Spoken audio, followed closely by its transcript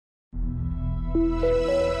Welcome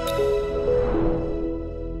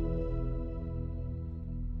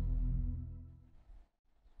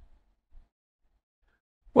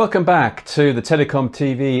back to the Telecom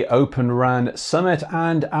TV Open RAN Summit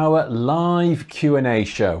and our live Q&A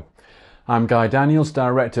show. I'm Guy Daniels,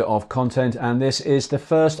 Director of Content, and this is the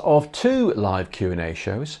first of 2 live Q&A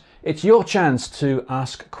shows. It's your chance to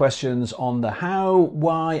ask questions on the how,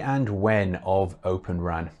 why and when of Open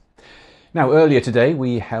RAN. Now, earlier today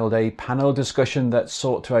we held a panel discussion that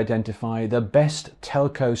sought to identify the best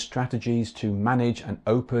telco strategies to manage an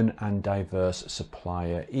open and diverse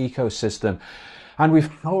supplier ecosystem. And we've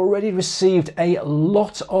already received a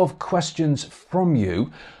lot of questions from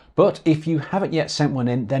you, but if you haven't yet sent one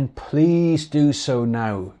in, then please do so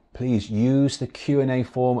now. Please use the Q&A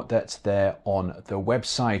form that's there on the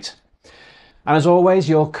website. And as always,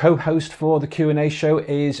 your co-host for the Q&A show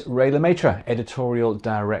is Ray Maistre, Editorial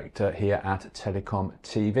Director here at Telecom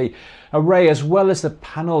TV. Ray, as well as the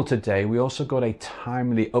panel today, we also got a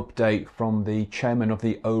timely update from the chairman of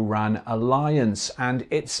the O-RAN Alliance, and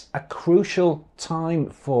it's a crucial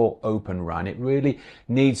time for Open RAN. It really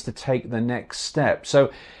needs to take the next step.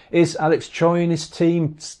 So is Alex Choi and his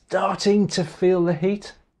team starting to feel the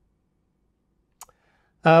heat?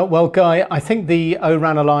 Well, Guy, I think the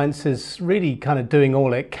O-RAN Alliance is really kind of doing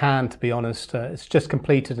all it can, to be honest. It's just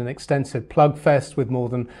completed an extensive plug fest with more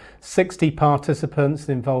than 60 participants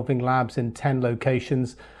involving labs in 10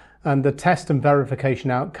 locations, and the test and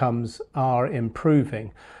verification outcomes are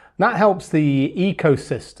improving. That helps the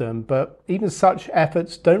ecosystem, but even such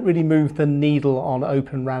efforts don't really move the needle on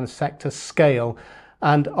Open RAN sector scale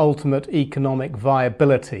and ultimate economic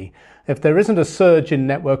viability. If there isn't a surge in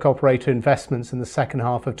network operator investments in the second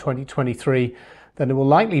half of 2023, then there will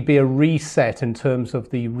likely be a reset in terms of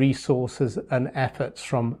the resources and efforts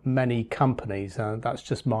from many companies. That's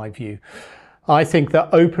just my view. I think that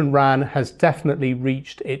Open RAN has definitely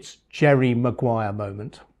reached its Jerry Maguire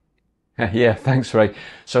moment. Yeah, thanks, Ray.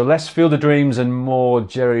 So less Field of Dreams and more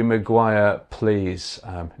Jerry Maguire, please.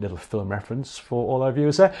 Little film reference for all our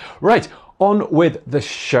viewers there. Right, on with the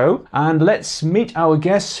show, and let's meet our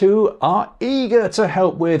guests who are eager to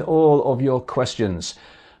help with all of your questions.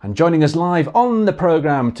 And joining us live on the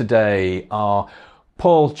programme today are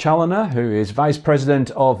Paul Challoner, who is Vice President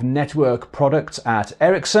of Network Products at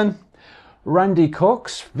Ericsson, Randy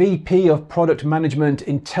Cox, VP of Product Management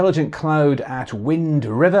Intelligent Cloud at Wind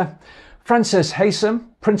River, Francis Haysom,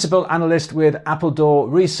 Principal Analyst with Appledore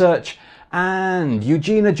Research, and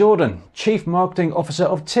Eugina Jordan, Chief Marketing Officer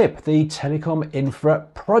of TIP, the Telecom Infra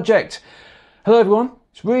project. Hello everyone,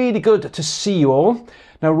 it's really good to see you all.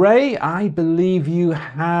 Now Ray, I believe you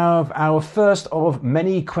have our first of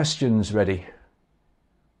many questions ready.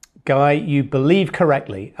 Guy, you believe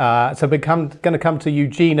correctly. So we're going to come to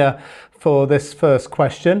Eugina for this first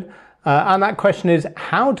question. And that question is,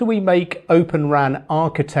 how do we make Open RAN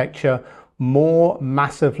architecture more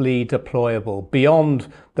massively deployable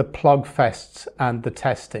beyond the plug fests and the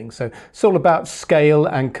testing? So it's all about scale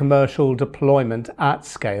and commercial deployment at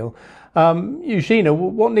scale. Eugina,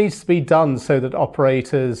 what needs to be done so that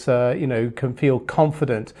operators can feel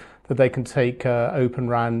confident that they can take Open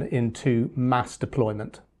RAN into mass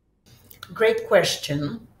deployment? Great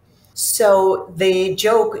question. So the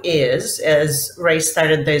joke is, as Ray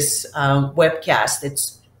started this webcast,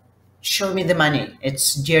 it's show me the money.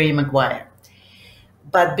 It's Jerry Maguire.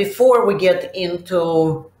 But before we get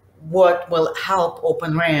into what will help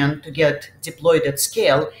Open RAN to get deployed at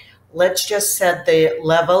scale, let's just set the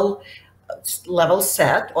level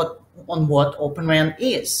set on what Open RAN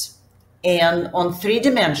is. And on 3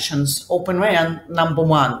 dimensions, Open RAN, number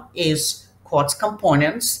 1, is COTS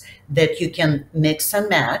components that you can mix and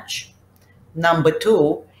match. Number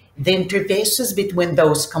 2, the interfaces between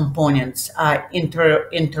those components are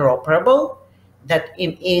interoperable, that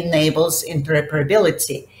enables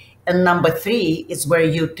interoperability. And number 3 is where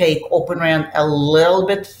you take Open RAN a little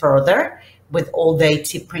bit further with all the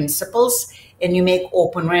IT principles, and you make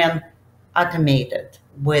Open RAN automated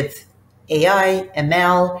with AI,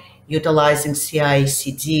 ML, utilizing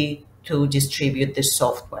CI/CD to distribute the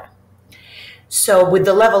software. So with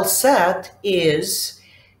the level set is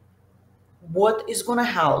what is going to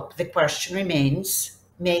help, the question remains,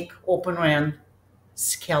 make Open RAN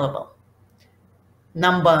scalable.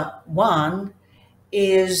 Number 1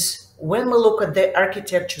 is when we look at the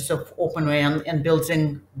architectures of Open RAN and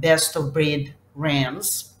building best of breed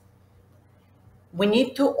RANs, we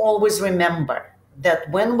need to always remember that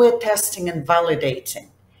when we're testing and validating,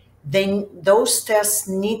 then those tests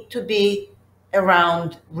need to be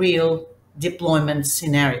around real deployment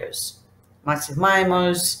scenarios. Massive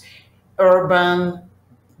MIMOs, urban,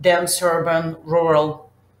 dense urban,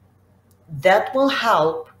 rural. That will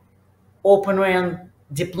help Open RAN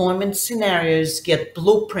deployment scenarios get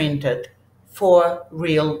blueprinted for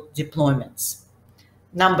real deployments.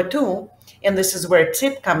 Number two, and this is where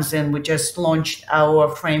TIP comes in, we just launched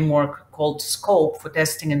our framework called Scope for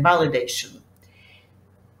testing and validation.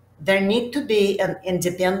 There need to be an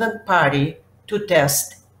independent party to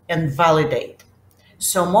test and validate.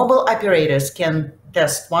 So mobile operators can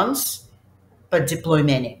test once, but deploy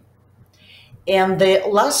many. And the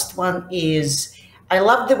last one is, I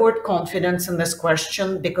love the word confidence in this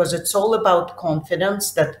question because it's all about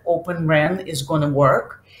confidence that Open RAN is going to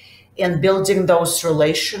work. And building those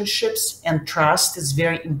relationships and trust is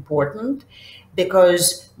very important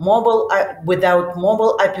because without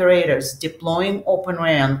mobile operators deploying Open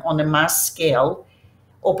RAN on a mass scale,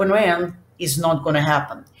 Open RAN is not going to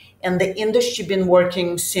happen. And the industry been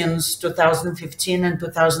working since 2015 and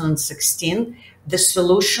 2016. The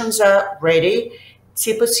solutions are ready.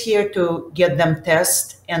 TIP is here to get them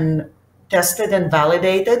tested and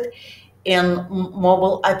validated, and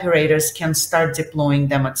mobile operators can start deploying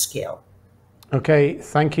them at scale. Okay,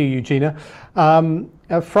 thank you, Eugina.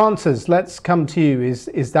 Francis, let's come to you.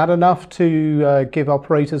 Is that enough to give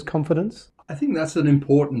operators confidence? I think that's an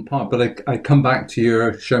important part, but I come back to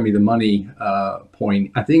your show me the money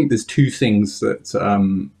point. I think there's two things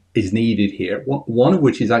that is needed here. One of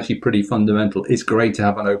which is actually pretty fundamental. It's great to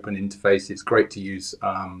have an open interface. It's great to use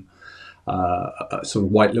sort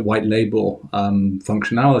of white label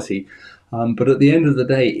functionality. But at the end of the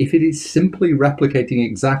day, if it is simply replicating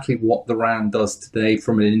exactly what the RAN does today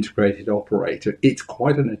from an integrated operator, it's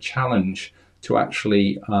quite a challenge to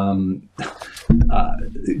actually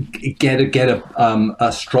get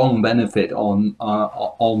a strong benefit on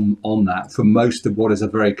that for most of what is a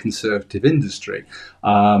very conservative industry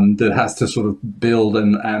that has to sort of build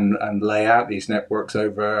and lay out these networks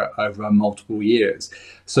over multiple years.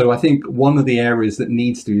 So I think one of the areas that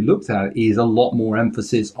needs to be looked at is a lot more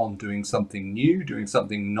emphasis on doing something new, doing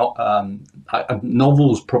something not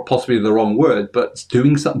novel is possibly the wrong word, but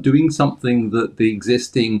doing something that the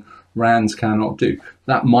existing RANs cannot do.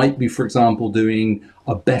 That might be, for example, doing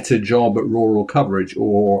a better job at rural coverage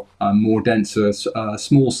or more denser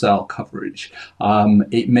small cell coverage.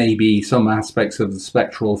 It may be some aspects of the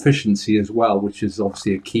spectral efficiency as well, which is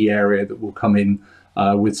obviously a key area that will come in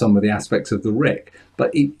with some of the aspects of the RIC.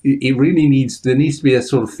 But it really needs to be a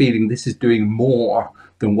sort of feeling this is doing more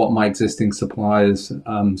than what my existing suppliers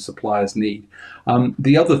need.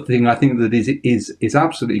 The other thing I think that is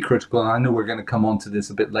absolutely critical, and I know we're going to come on to this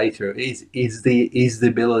a bit later, is the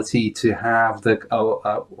ability to have the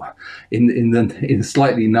in a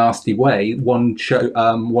slightly nasty way one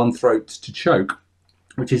throat to choke,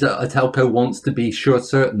 which is a telco wants to be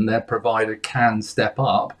certain their provider can step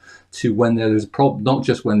up to when there's a problem, not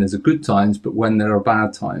just when there's a good times, but when there are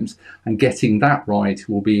bad times. And getting that right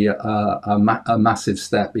will be a massive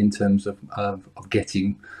step in terms of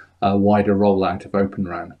getting a wider rollout of Open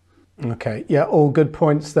RAN. Okay, yeah, all good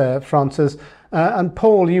points there, Francis. And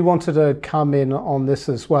Paul, you wanted to come in on this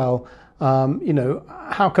as well.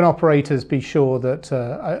 How can operators be sure that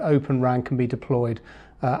Open RAN can be deployed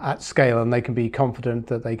at scale and they can be confident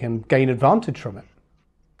that they can gain advantage from it?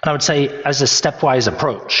 I would say as a stepwise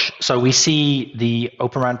approach. So we see the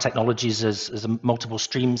Open RAN technologies as multiple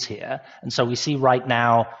streams here. And so we see right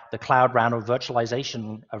now the cloud RAN or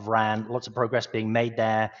virtualization of RAN, lots of progress being made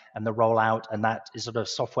there, and the rollout, and that is sort of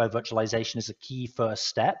software virtualization is a key first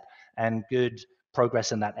step and good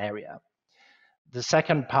progress in that area. The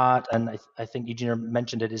second part, and I think Eugina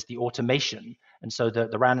mentioned it, is the automation. And so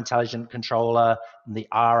the RAN intelligent controller and the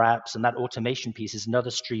R apps and that automation piece is another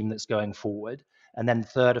stream that's going forward. And then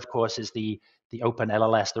third, of course, is the open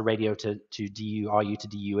LLS, the radio to DU, RU to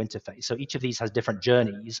DU interface. So each of these has different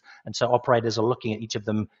journeys, and so operators are looking at each of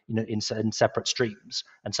them, in separate streams.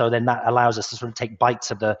 And so then that allows us to sort of take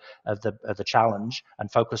bites of the challenge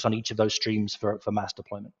and focus on each of those streams for mass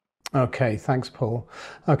deployment. Okay, thanks, Paul.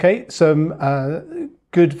 Okay, some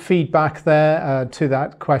good feedback there to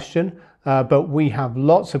that question. But we have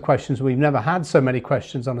lots of questions. We've never had so many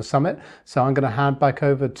questions on a summit. So I'm going to hand back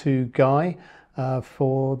over to Guy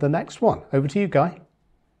for the next one. Over to you, Guy.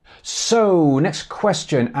 So next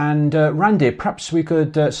question, and Randy, perhaps we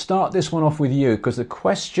could start this one off with you, because the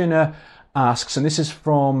questioner asks, and this is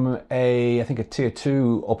from I think a tier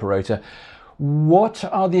 2 operator, what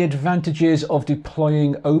are the advantages of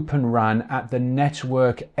deploying Open RAN at the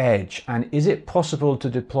network edge, and is it possible to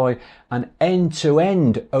deploy an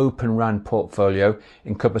end-to-end Open RAN portfolio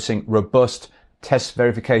encompassing robust test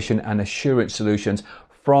verification and assurance solutions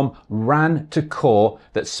from RAN to core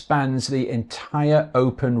that spans the entire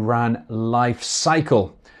Open RAN life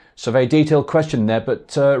cycle? So a very detailed question there,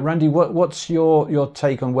 but Randy, what's your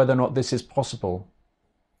take on whether or not this is possible?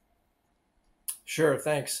 Sure,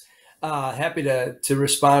 thanks. Happy to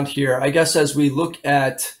respond here. I guess as we look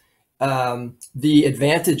at the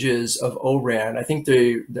advantages of O-RAN, I think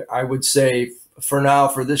I would say for now,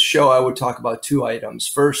 for this show, I would talk about two items.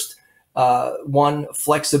 First, one,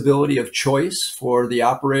 flexibility of choice for the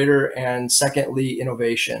operator, and secondly,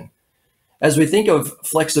 innovation. As we think of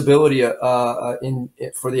flexibility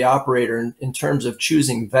for the operator in terms of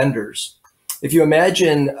choosing vendors, if you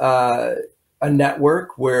imagine a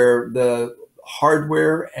network where the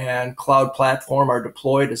hardware and cloud platform are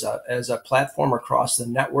deployed as a platform across the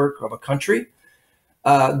network of a country,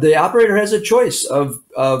 the operator has a choice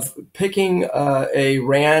of picking a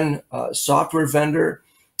RAN software vendor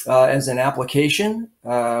as an application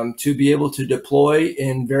to be able to deploy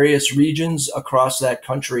in various regions across that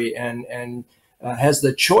country, and has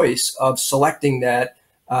the choice of selecting that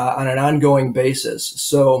on an ongoing basis.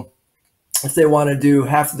 So if they want to do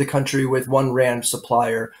half of the country with one RAN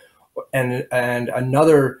supplier and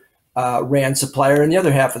another RAN supplier in the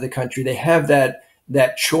other half of the country, they have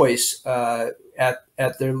that choice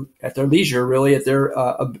at their leisure, really, at their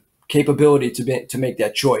capability to make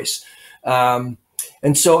that choice.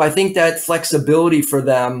 And so I think that flexibility for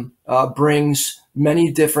them brings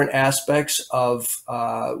many different aspects of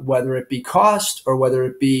whether it be cost or whether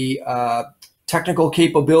it be technical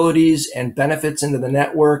capabilities and benefits into the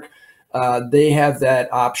network. They have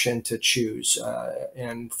that option to choose.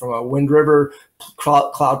 And from a Wind River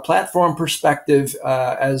cloud platform perspective,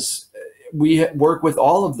 as we work with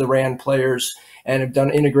all of the RAN players and have done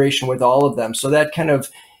integration with all of them. So that kind of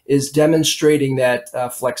is demonstrating that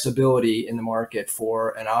flexibility in the market for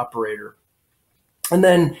an operator. And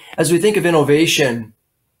then as we think of innovation,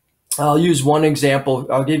 I'll use one example.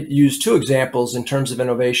 I'll use two examples in terms of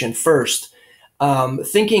innovation. First,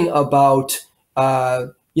 thinking about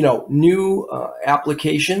new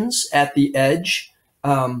applications at the edge.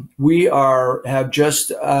 We have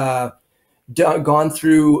just gone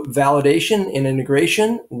through validation and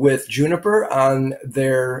integration with Juniper on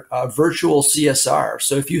their virtual CSR.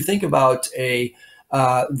 So if you think about a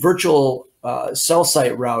virtual cell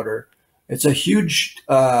site router, it's a huge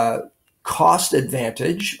cost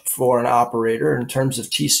advantage for an operator in terms of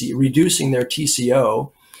reducing their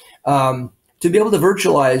TCO, to be able to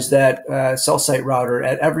virtualize that cell site router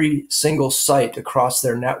at every single site across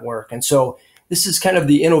their network. And so this is kind of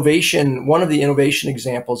the innovation, one of the innovation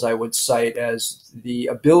examples I would cite as the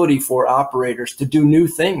ability for operators to do new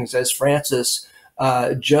things, as Francis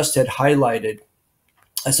just had highlighted.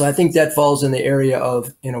 So I think that falls in the area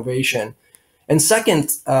of innovation. And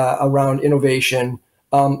second, around innovation,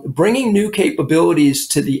 bringing new capabilities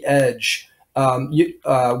to the edge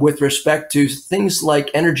with respect to things like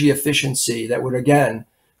energy efficiency that would, again,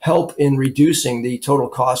 help in reducing the total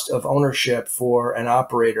cost of ownership for an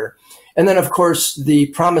operator. And then, of course, the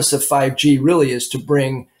promise of 5G really is to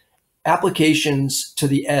bring applications to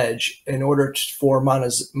the edge in order for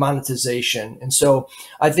monetization. And so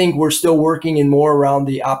I think we're still working in more around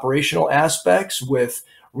the operational aspects with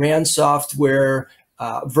RAN software,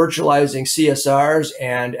 virtualizing CSRs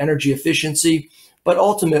and energy efficiency. But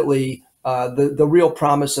ultimately, the real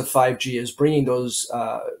promise of 5G is bringing those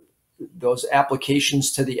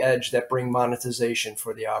applications to the edge that bring monetization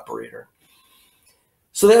for the operator.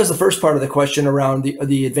 So that was the first part of the question around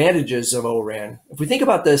the advantages of O-RAN. If we think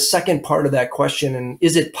about the second part of that question, and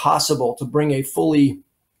is it possible to bring a fully,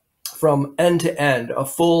 from end to end, a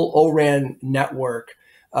full O-RAN network?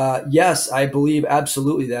 Yes, I believe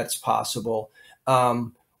absolutely that's possible.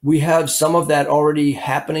 We have some of that already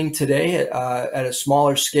happening today at a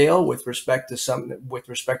smaller scale with respect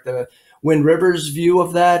to Wind River's view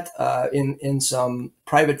of that in some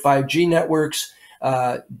private 5G networks.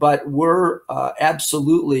 But we're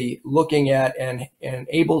absolutely looking at and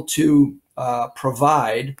able to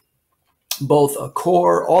provide both a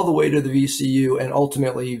core all the way to the VCU and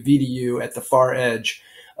ultimately VDU at the far edge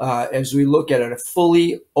as we look at it, a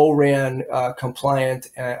fully O-RAN compliant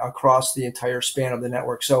across the entire span of the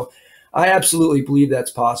network. So I absolutely believe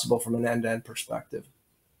that's possible from an end-to-end perspective.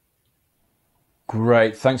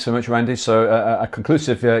 Great, thanks so much, Randy. So a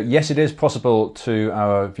conclusive yes, it is possible to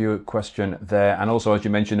our viewer question there, and also, as you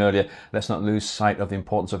mentioned earlier, let's not lose sight of the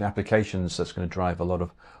importance of the applications. That's going to drive a lot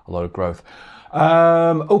of growth.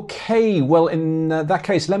 Okay, well, in that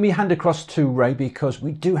case, let me hand across to Ray, because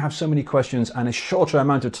we do have so many questions and a shorter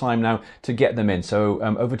amount of time now to get them in. So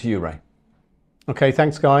over to you, Ray. Okay,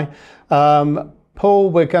 thanks, Guy.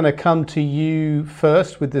 Paul, we're going to come to you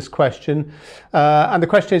first with this question. And the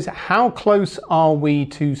question is, how close are we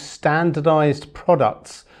to standardized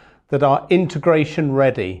products that are integration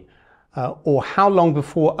ready? Or how long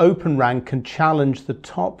before Open RAN can challenge the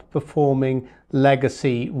top performing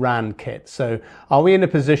legacy RAN kit? So are we in a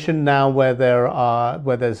position now where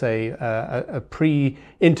there's a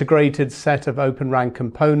pre-integrated set of Open RAN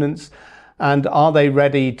components, and are they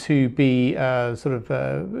ready to be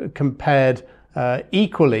compared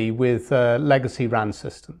equally with legacy RAN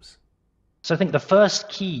systems? So I think the first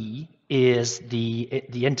key is the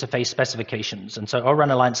interface specifications. And so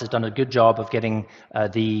O-RAN Alliance has done a good job of getting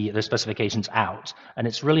the specifications out. And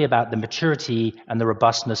it's really about the maturity and the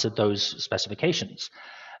robustness of those specifications.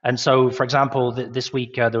 And so, for example, this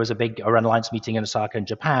week there was a big O-RAN Alliance meeting in Osaka in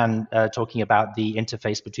Japan talking about the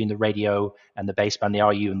interface between the radio and the baseband, the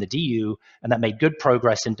RU and the DU, and that made good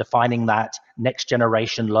progress in defining that next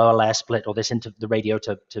generation lower layer split, or the radio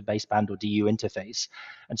to baseband or DU interface.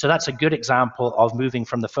 And so that's a good example of moving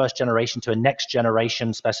from the first generation to a next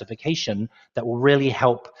generation specification that will really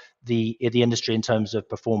help the industry in terms of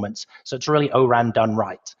performance. So it's really O-RAN done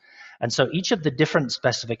right. And so each of the different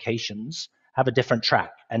specifications have a different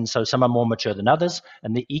track. And so some are more mature than others,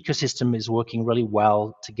 and the ecosystem is working really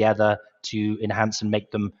well together to enhance and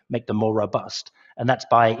make them more robust. And that's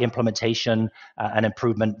by implementation and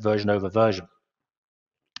improvement version over version.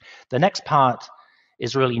 The next part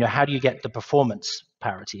is really, how do you get the performance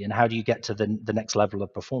parity, and how do you get to the next level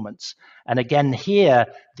of performance? And again, here,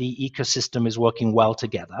 the ecosystem is working well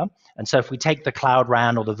together. And so if we take the Cloud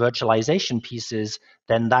RAN or the virtualization pieces,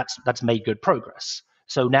 then that's made good progress.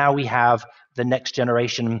 So now we have the next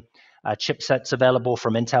generation chipsets available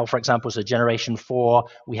from Intel, for example. So generation 4,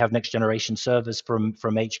 we have next generation servers from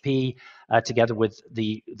HP, together with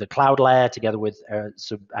the cloud layer, together with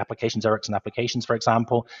applications, Ericsson applications, for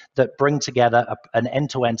example, that bring together an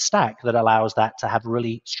end-to-end stack that allows that to have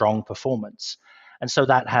really strong performance. And so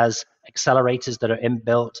that has accelerators that are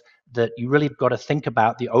inbuilt, that you really got to think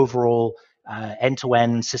about the overall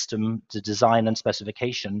end-to-end system to design and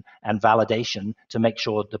specification and validation to make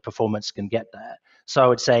sure the performance can get there.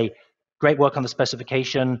 So it's a great work on the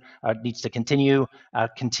specification. Needs to continue.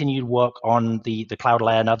 Continued work on the cloud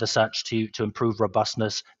layer and other such to improve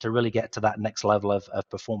robustness to really get to that next level of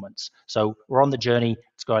performance. So we're on the journey.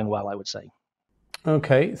 It's going well, I would say.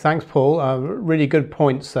 Okay, thanks, Paul. Really good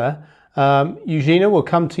points there. Eugina, we'll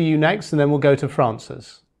come to you next, and then we'll go to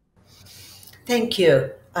Francis. Thank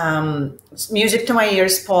you. Music to my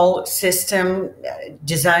ears, Paul. System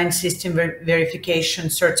design, system verification,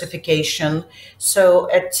 certification. So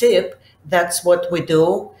at TIP, that's what we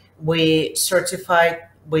do. We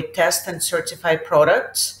test and certify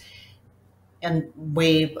products, and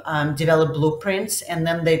we develop blueprints, and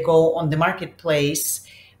then they go on the marketplace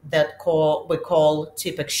that we call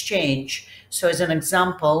TIP Exchange. So as an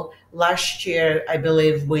example, last year, I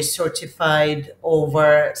believe we certified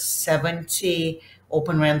over 70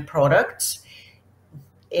 Open RAN products,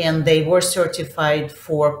 and they were certified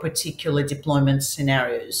for particular deployment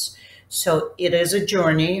scenarios. So it is a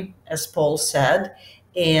journey, as Paul said,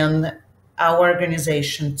 and our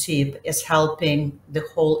organization, TIP, is helping the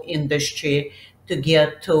whole industry to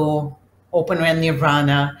get to Open RAN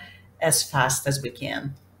Nirvana as fast as we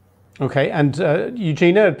can. Okay, and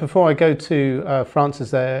Eugina, before I go to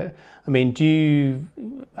Francis there, do you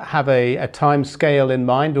have a time scale in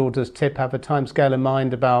mind, or does TIP have a time scale in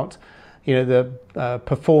mind about, the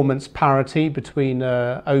performance parity between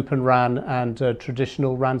Open RAN and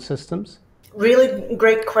traditional RAN systems? Really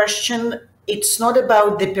great question. It's not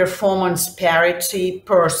about the performance parity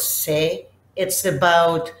per se. It's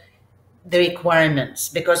about the requirements,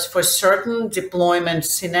 because for certain deployment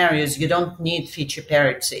scenarios, you don't need feature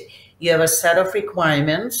parity. You have a set of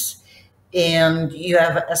requirements, and you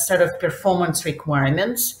have a set of performance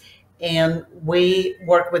requirements, and we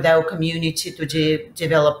work with our community to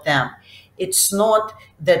develop them. It's not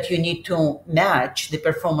that you need to match the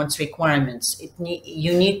performance requirements.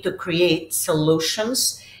 You need to create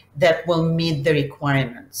solutions that will meet the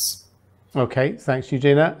requirements. Okay, thanks,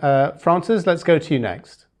 Eugina. Francis, let's go to you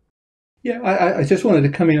next. Yeah, I just wanted to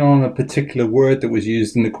come in on a particular word that was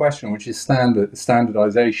used in the question, which is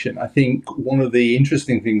standardization. I think one of the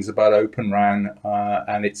interesting things about Open RAN,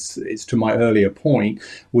 and it's to my earlier point,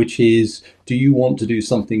 which is, do you want to do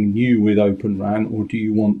something new with Open RAN, or do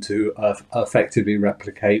you want to effectively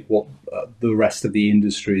replicate what the rest of the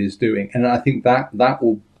industry is doing? And I think that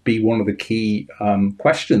will be one of the key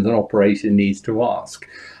questions an operator needs to ask.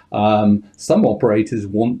 Some operators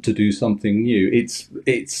want to do something new.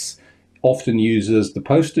 It's often used as the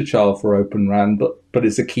poster child for Open RAN, but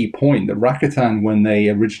it's a key point that Rakuten, when they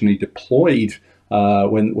originally deployed,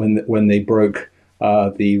 when they broke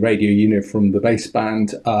the radio unit from the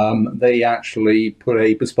baseband, they actually put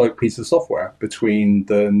a bespoke piece of software between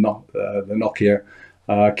the Nokia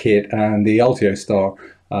kit and the Altiostar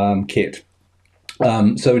kit.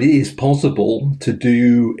 So it is possible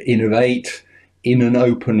to innovate in an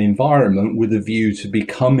open environment with a view to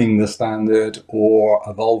becoming the standard or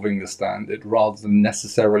evolving the standard, rather than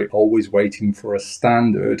necessarily always waiting for a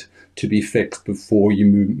standard to be fixed before you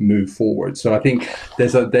move forward. So I think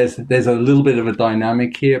there's a little bit of a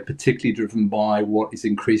dynamic here, particularly driven by what is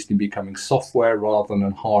increasingly becoming software rather than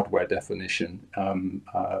a hardware definition,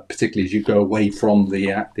 particularly as you go away from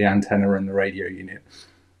the antenna and the radio unit.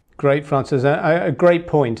 Great, Francis. A great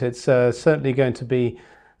point. It's certainly going to be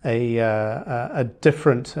a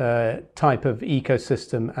different type of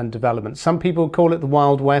ecosystem and development. Some people call it the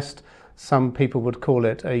Wild West. Some people would call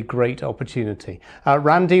it a great opportunity.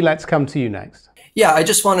 Randy, let's come to you next. Yeah, I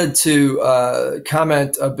just wanted to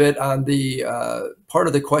comment a bit on the part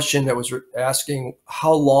of the question that was asking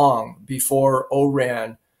how long before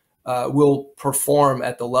O-RAN will perform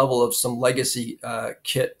at the level of some legacy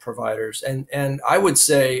kit providers. And I would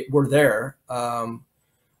say we're there.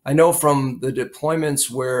 I know from the deployments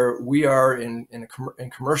where we are in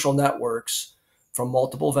commercial networks from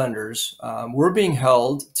multiple vendors, we're being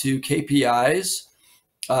held to KPIs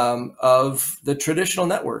of the traditional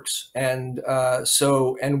networks. And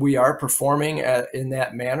we are performing in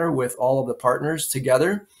that manner with all of the partners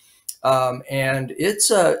together. And it's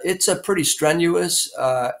a pretty strenuous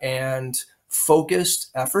and focused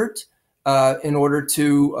effort in order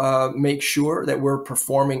to make sure that we're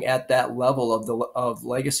performing at that level of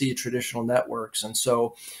legacy traditional networks. And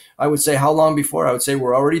so I would say how long before? I would say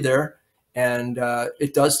we're already there. And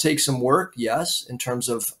it does take some work, yes, in terms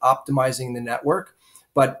of optimizing the network.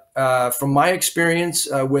 But from my experience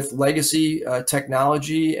with legacy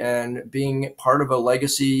technology and being part of a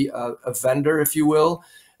legacy a vendor, if you will,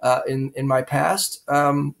 in my past,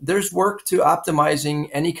 there's work to optimizing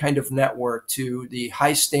any kind of network to the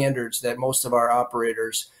high standards that most of our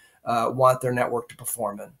operators want their network to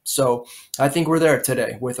perform in. So I think we're there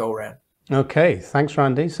today with O-RAN. Okay, thanks,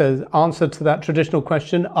 Randy. So answer to that traditional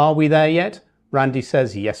question, are we there yet? Randy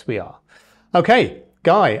says, yes, we are. Okay,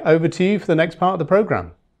 Guy, over to you for the next part of the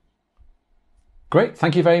program. Great,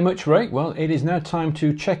 thank you very much, Ray. Well, it is now time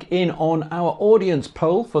to check in on our audience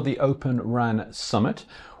poll for the Open RAN Summit.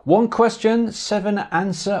 1 question, 7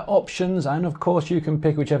 answer options, and of course you can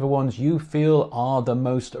pick whichever ones you feel are the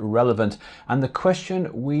most relevant. And the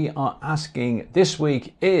question we are asking this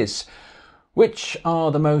week is, which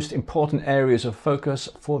are the most important areas of focus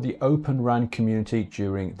for the Open RAN community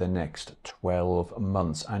during the next 12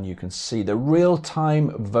 months? And you can see the real-time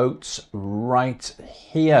votes right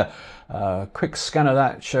here. Quick scan of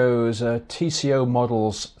that shows TCO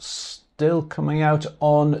models still coming out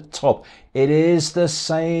on top. It is the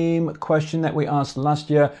same question that we asked last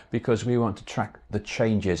year because we want to track the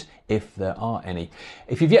changes if there are any.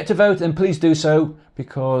 If you've yet to vote, then please do so,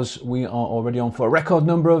 because we are already on for a record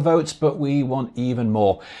number of votes, but we want even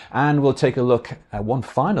more. And we'll take a look at one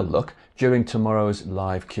final look during tomorrow's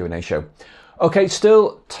live Q&A show. Okay,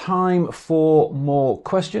 still time for more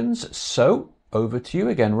questions. So over to you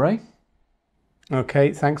again, Ray.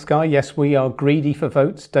 Okay, thanks, Guy. Yes, we are greedy for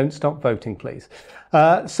votes. Don't stop voting, please.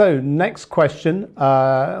 So next question,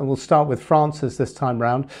 we'll start with Francis this time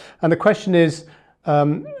round. And the question is,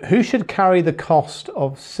 who should carry the cost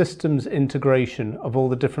of systems integration of all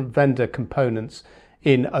the different vendor components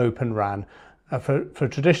in Open RAN? For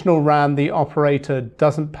traditional RAN, the operator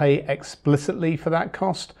doesn't pay explicitly for that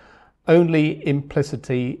cost, only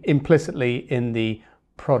implicitly in the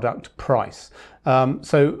product price.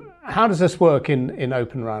 So how does this work in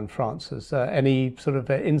Open RAN, Francis? Any sort of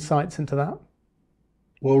insights into that?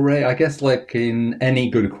 Well, Ray, I guess like in any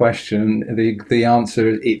good question, the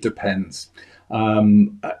answer, it depends.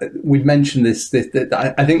 We've mentioned this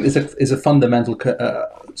I think there's a fundamental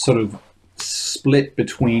sort of split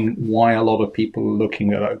between why a lot of people are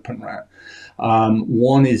looking at Open RAN.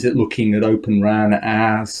 One is it looking at Open RAN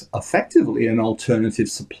as effectively an alternative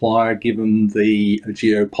supplier given the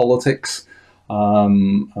geopolitics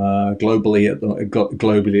globally at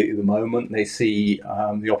the moment. They see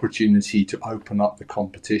the opportunity to open up the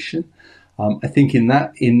competition. I think in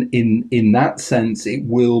that sense, it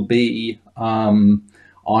will be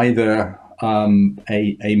either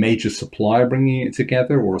a major supplier bringing it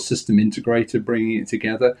together or a system integrator bringing it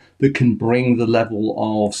together that can bring the level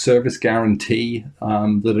of service guarantee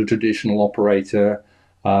that a traditional operator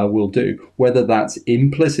will do. Whether that's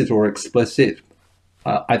implicit or explicit,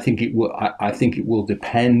 I think it will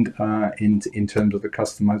depend in terms of the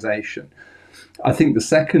customization. I think the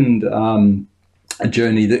second a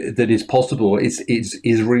journey that is possible is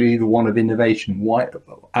really the one of innovation. Why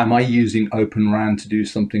am I using Open RAN to do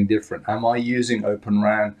something different? Am I using Open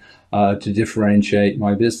RAN to differentiate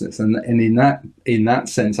my business? And in that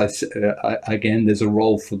sense, again, there's a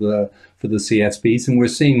role for the CSPs, and we're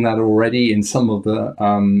seeing that already in some of the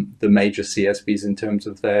major CSPs in terms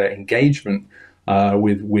of their engagement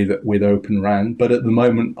with Open RAN. But at the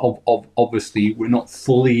moment, obviously, we're not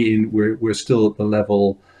fully in. We're still at the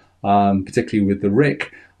level. Particularly with the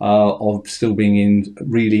RIC, of still being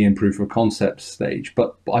in proof of concept stage.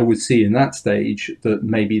 But I would see in that stage that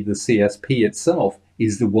maybe the CSP itself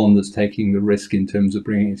is the one that's taking the risk in terms of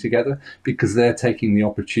bringing it together, because they're taking the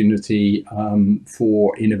opportunity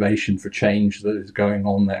for innovation, for change that is going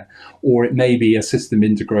on there. Or it may be a system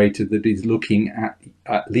integrator that is looking at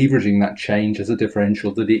leveraging that change as a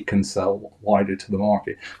differential that it can sell wider to the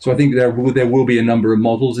market. So I think there will be a number of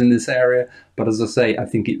models in this area, but as I say, I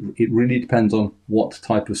think it really depends on what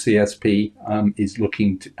type of CSP is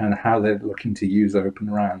looking to, and how they're looking to use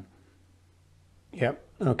Open RAN. Yep.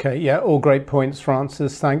 Okay. Yeah. All great points,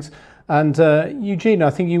 Francis. Thanks. And Eugina,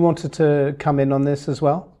 I think you wanted to come in on this as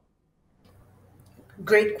well.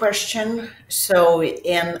 Great question. So,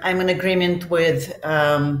 and I'm in agreement with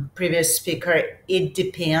previous speaker. It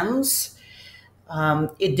depends.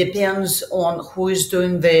 It depends on who is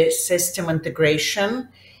doing the system integration.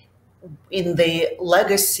 In the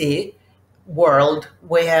legacy world,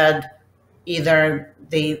 we had either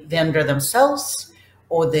the vendor themselves,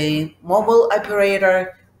 or the mobile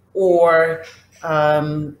operator, or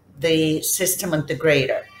the system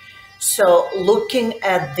integrator. So looking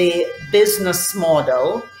at the business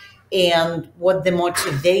model and what the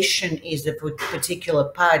motivation is of a particular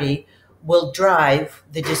party will drive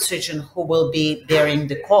the decision who will be bearing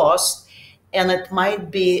the cost. And it might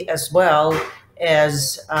be, as well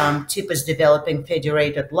as TIP is developing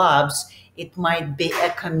federated labs, it might be a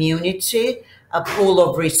community, a pool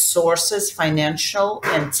of resources, financial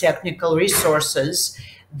and technical resources,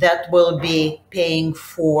 that will be paying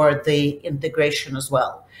for the integration as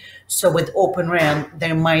well. So with Open RAN,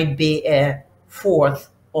 there might be a fourth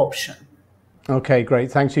option. Okay, great.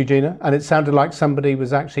 Thanks, Eugina. And it sounded like somebody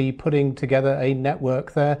was actually putting together a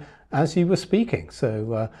network there as you were speaking.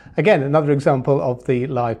 So again, another example of the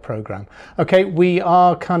live program. Okay, we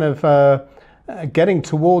are kind of getting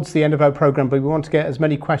towards the end of our program, but we want to get as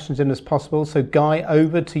many questions in as possible. So Guy,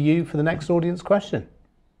 over to you for the next audience question.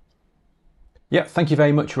 Yeah, thank you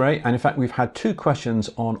very much, Ray. And in fact, we've had two questions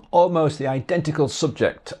on almost the identical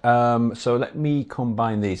subject. So let me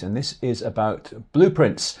combine these. And this is about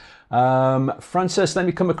blueprints. Francis, let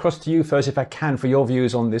me come across to you first, if I can, for your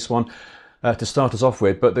views on this one to start us off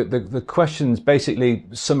with. But the questions basically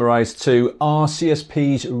summarised to: are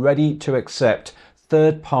CSPs ready to accept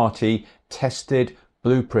third-party tested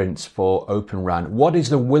blueprints for Open RAN? What is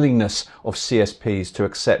the willingness of CSPs to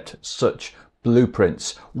accept such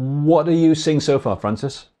blueprints? What are you seeing so far,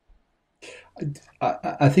 Francis?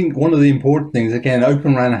 I think one of the important things, again,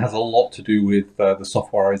 Open RAN has a lot to do with the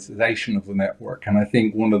softwareization of the network. And I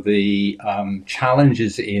think one of the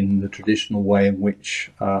challenges in the traditional way in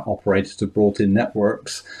which operators have brought in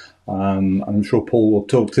networks, I'm sure Paul will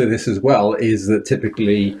talk to this as well, is that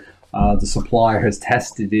typically the supplier has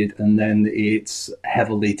tested it, and then it's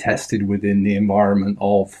heavily tested within the environment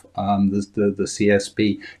of the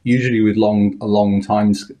CSP, usually with long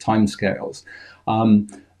time scales.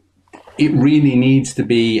 It really needs to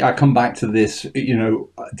be, I come back to this,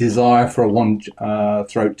 desire for one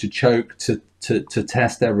throat to choke to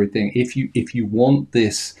test everything. If you want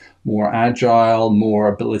this more agile, more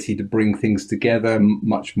ability to bring things together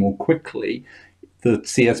much more quickly, the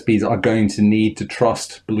CSPs are going to need to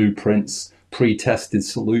trust blueprints, pre-tested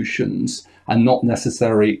solutions, and not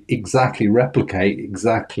necessarily exactly replicate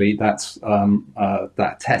that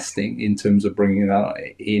testing in terms of bringing that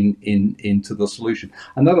into the solution.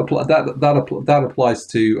 And that applies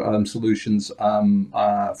to solutions from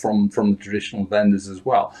the traditional vendors as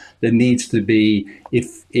well. There needs to be,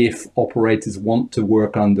 if operators want to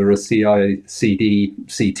work under a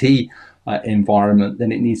CI/CD/CT environment,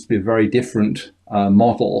 then it needs to be a very different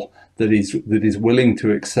model that is willing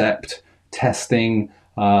to accept testing,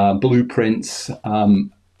 blueprints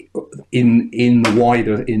in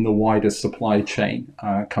the wider supply chain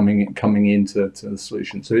coming into the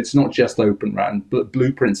solution. So it's not just Open RAN, but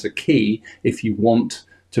blueprints are key if you want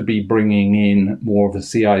to be bringing in more of a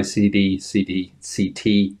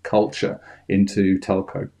CI/CD/CT culture into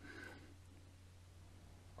telco.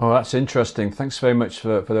 Oh, that's interesting. Thanks very much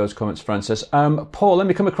for those comments, Francis. Paul, let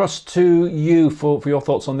me come across to you for your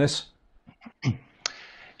thoughts on this.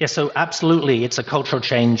 Yeah, so absolutely, it's a cultural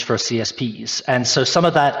change for CSPs. And so some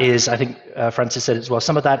of that is, I think Francis said it as well,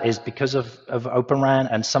 some of that is because of Open RAN,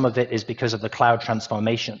 and some of it is because of the cloud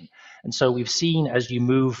transformation. And so we've seen, as you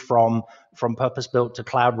move from purpose-built to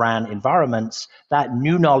cloud RAN environments, that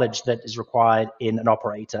new knowledge that is required in an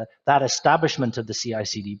operator, that establishment of the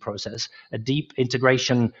CI/CD process, a deep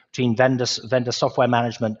integration between vendor software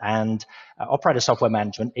management and operator software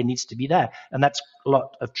management, it needs to be there. And that's a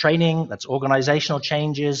lot of training, that's organizational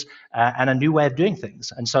changes, and a new way of doing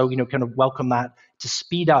things. And so, kind of welcome that to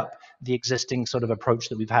speed up the existing sort of approach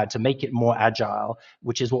that we've had to make it more agile,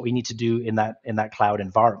 which is what we need to do in that cloud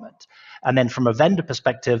environment. And then from a vendor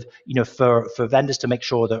perspective, for vendors to make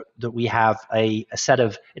sure that we have a set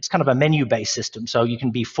of, it's kind of a menu-based system. So you can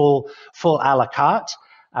be full a la carte,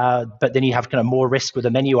 but then you have kind of more risk with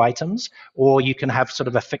the menu items, or you can have sort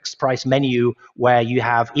of a fixed price menu where you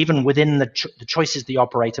have, even within the choices the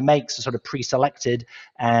operator makes, are sort of pre-selected,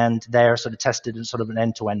 and they're sort of tested in sort of an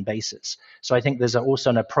end-to-end basis. So I think there's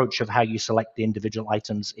also an approach of how you select the individual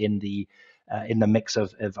items in the mix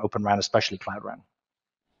of Open RAN, especially Cloud RAN.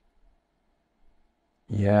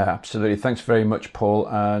 Yeah, absolutely. Thanks very much, Paul.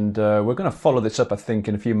 And we're going to follow this up, I think,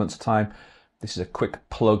 in a few months' time. This is a quick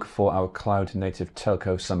plug for our Cloud Native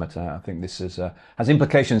Telco Summit. I think this has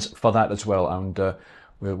implications for that as well, and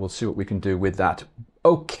we'll see what we can do with that.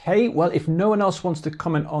 Okay, well, if no one else wants to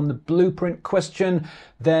comment on the blueprint question,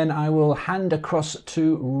 then I will hand across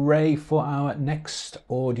to Ray for our next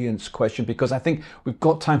audience question, because I think we've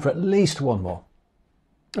got time for at least one more.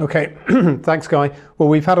 Okay, thanks, Guy. Well,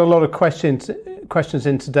 we've had a lot of questions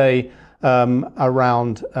in today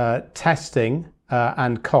around testing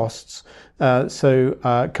and costs.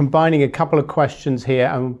 So combining a couple of questions here,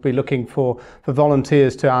 and we'll be looking for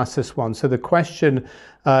volunteers to ask this one. So the question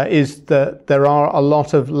is that there are a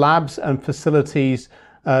lot of labs and facilities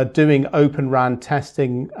doing Open RAN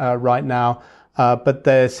testing right now, but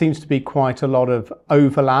there seems to be quite a lot of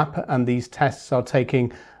overlap, and these tests are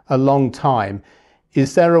taking a long time.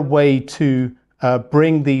 Is there a way to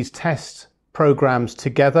bring these test programs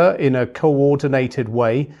together in a coordinated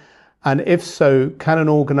way? And if so, can an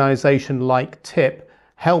organization like TIP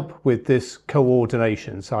help with this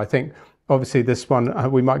coordination? So I think obviously this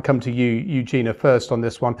one, we might come to you, Eugina, first on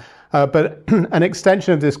this one. But an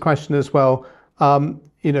extension of this question as well,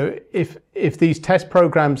 if these test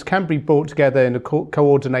programs can be brought together in a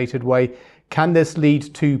coordinated way, can this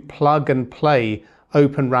lead to plug and play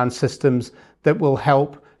Open RAN systems that will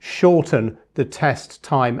help shorten the test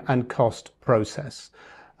time and cost process?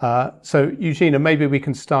 So Eugina, maybe we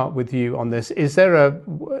can start with you on this. Is there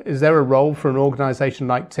a role for an organization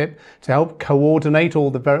like TIP to help coordinate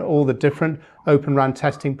all the different Open RAN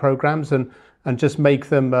testing programs and just make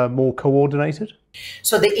them more coordinated?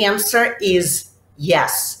 So the answer is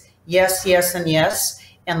yes. Yes, yes, and yes.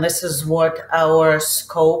 And this is what our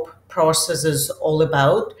scope process is all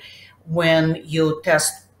about. When you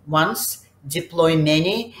test once, deploy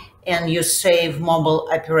many, and you save mobile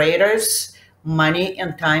operators money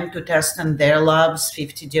and time to test in their labs,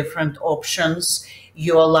 50 different options.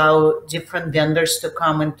 You allow different vendors to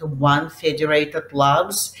come into one federated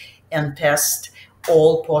labs and test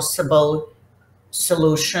all possible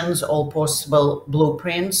solutions, all possible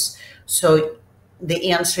blueprints. So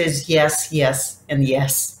the answer is yes, yes, and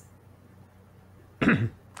yes.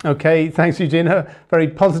 Okay, thanks, Eugina. Very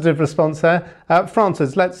positive response there.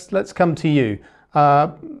 Francis, let's come to you.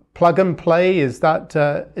 Plug and play, is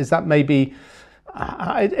that maybe?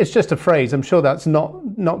 It's just a phrase. I'm sure that's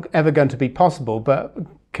not ever going to be possible. But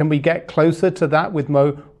can we get closer to that with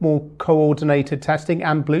more coordinated testing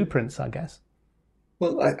and blueprints, I guess?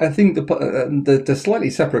 Well, I think the slightly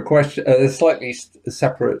separate question, slightly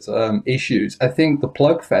separate issues. I think the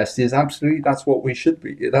plug fest is absolutely that's what we should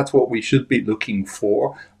be looking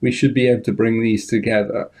for. We should be able to bring these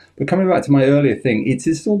together. But coming back to my earlier thing, it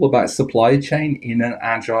is all about supply chain in an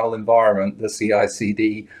agile environment, the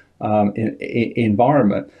CI/CD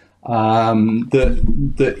environment.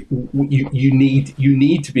 That you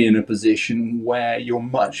need to be in a position where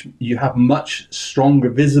you have much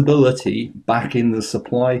stronger visibility back in the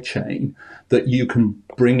supply chain, that you can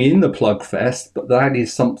bring in the plug fest, but that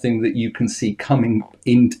is something that you can see coming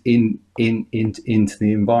into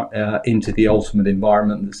the ultimate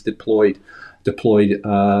environment that's deployed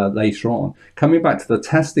later on. Coming back to the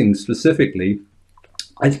testing specifically,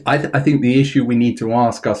 I think the issue we need to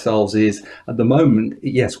ask ourselves is, at the moment,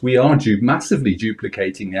 yes, we are massively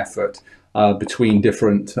duplicating effort between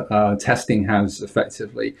different testing houses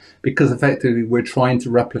effectively, because effectively we're trying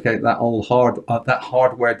to replicate that old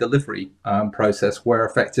hardware delivery process, where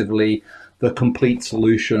effectively the complete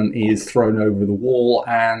solution is thrown over the wall,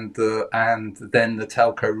 and then the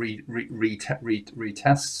telco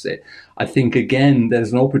retests it. I think again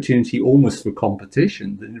there's an opportunity almost for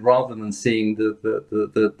competition, rather than seeing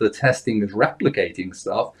the testing as replicating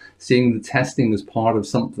stuff, seeing the testing as part of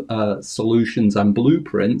some solutions and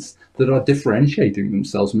blueprints that are differentiating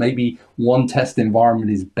themselves. Maybe one test environment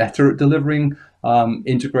is better at delivering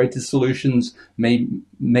integrated solutions.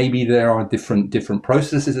 Maybe there are different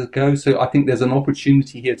processes that go. So I think there's an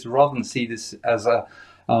opportunity here to, rather than see this as a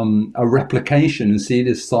replication, and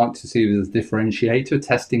start to see it as a differentiator.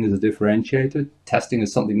 Testing as a differentiator. Testing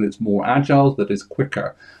is something that's more agile, that is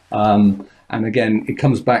quicker. And again, it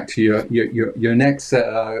comes back to your next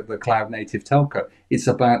the cloud native telco. It's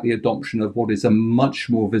about the adoption of what is a much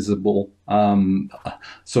more visible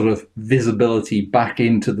sort of visibility back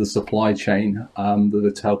into the supply chain that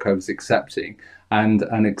the telco is accepting, and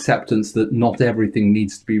an acceptance that not everything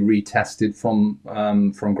needs to be retested from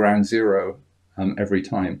ground zero every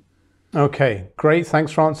time. Okay, great.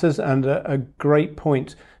 Thanks for answers, and a great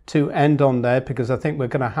point to end on there, because I think we're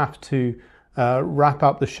going to have to wrap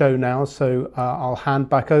up the show now. So I'll hand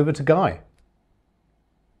back over to Guy.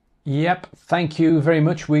 Yep, thank you very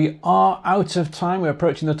much. We are out of time. We're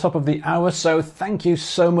approaching the top of the hour. So thank you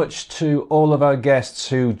so much to all of our guests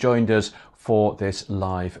who joined us for this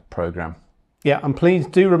live programme. Yeah, and please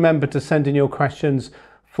do remember to send in your questions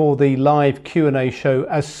for the live Q&A show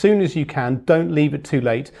as soon as you can. Don't leave it too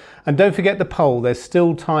late. And don't forget the poll. There's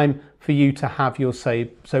still time for you to have your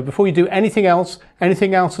say. So before you do anything else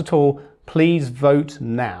at all, please vote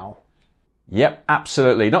now. Yep,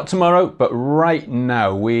 absolutely. Not tomorrow, but right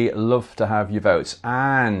now. We love to have your votes.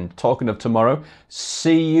 And talking of tomorrow,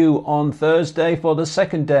 see you on Thursday for the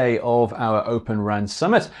second day of our Open RAN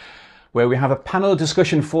Summit, where we have a panel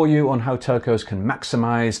discussion for you on how telcos can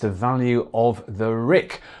maximize the value of the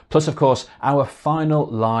RIC. Plus, of course, our final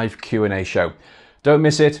live Q&A show. Don't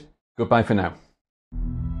miss it. Goodbye for now.